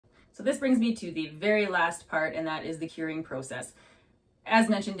So this brings me to the very last part, and that is the curing process. As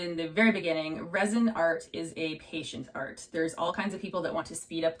mentioned in the very beginning, resin art is a patient art. There's all kinds of people that want to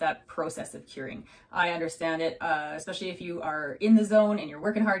speed up that process of curing. I understand it, especially if you are in the zone and you're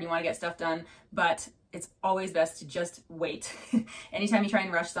working hard and you want to get stuff done, but it's always best to just wait. Anytime you try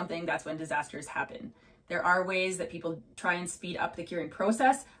and rush something, that's when disasters happen. There are ways that people try and speed up the curing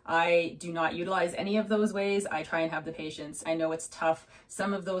process. I do not utilize any of those ways. I try and have the patience. I know it's tough.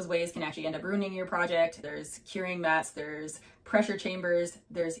 Some of those ways can actually end up ruining your project. There's curing mats, there's pressure chambers,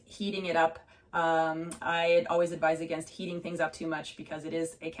 there's heating it up. I always advise against heating things up too much because it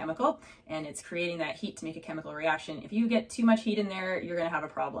is a chemical and it's creating that heat to make a chemical reaction. If you get too much heat in there, you're going to have a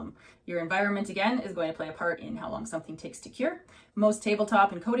problem. Your environment, again, is going to play a part in how long something takes to cure. Most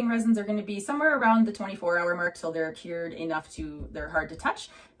tabletop and coating resins are going to be somewhere around the 24-hour mark till they're cured enough to they're hard to touch.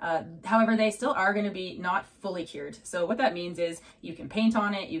 However, they still are going to be not fully cured. So what that means is you can paint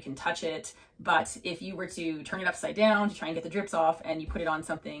on it, you can touch it, but if you were to turn it upside down to try and get the drips off and you put it on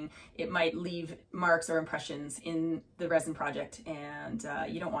something, it might leave marks or impressions in the resin project, and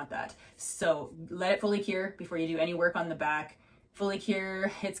you don't want that. So let it fully cure before you do any work on the back. Fully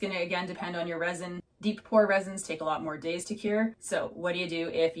cure, it's going to again depend on your resin. Deep pore resins take a lot more days to cure. So what do you do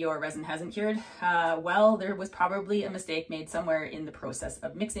if your resin hasn't cured? Well, there was probably a mistake made somewhere in the process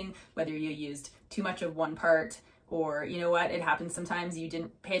of mixing, whether you used too much of one part, or you know what, it happens sometimes you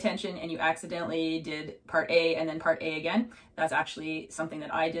didn't pay attention and you accidentally did part A and then part A again. That's actually something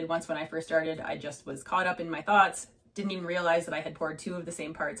that I did once when I first started. I just was caught up in my thoughts, didn't even realize that I had poured two of the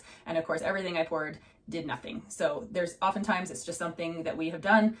same parts, and of course everything I poured did nothing. So there's oftentimes it's just something that we have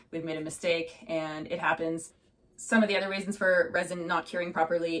done, we've made a mistake, and it happens. Some of the other reasons for resin not curing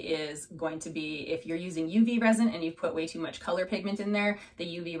properly is going to be if you're using UV resin and you've put way too much color pigment in there, the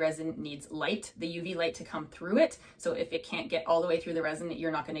UV resin needs light, the UV light to come through it. So if it can't get all the way through the resin,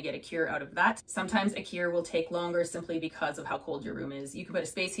 you're not going to get a cure out of that. Sometimes a cure will take longer simply because of how cold your room is. You can put a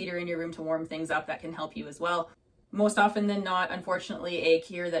space heater in your room to warm things up, that can help you as well. Most often than not, unfortunately, a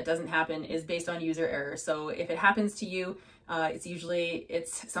cure that doesn't happen is based on user error. So if it happens to you,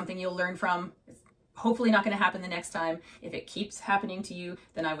 it's something you'll learn from. It's hopefully not going to happen the next time. If it keeps happening to you,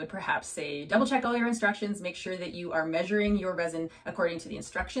 then I would perhaps say double check all your instructions, make sure that you are measuring your resin according to the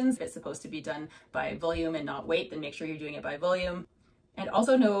instructions. If it's supposed to be done by volume and not weight, then make sure you're doing it by volume. And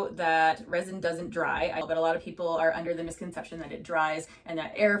also know that resin doesn't dry, but a lot of people are under the misconception that it dries and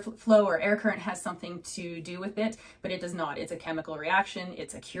that airflow or air current has something to do with it, but it does not. It's a chemical reaction,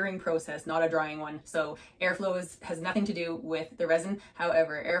 it's a curing process, not a drying one. So airflow has nothing to do with the resin.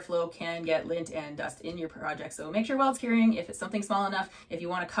 However, airflow can get lint and dust in your project. So make sure while it's curing, if it's something small enough, if you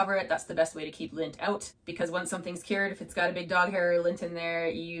want to cover it, that's the best way to keep lint out, because once something's cured, if it's got a big dog hair or lint in there,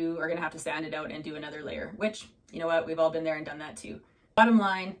 you are going to have to sand it out and do another layer, which, you know what, we've all been there and done that too. Bottom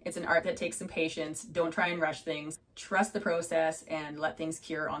line, it's an art that takes some patience. Don't try and rush things. Trust the process and let things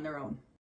cure on their own.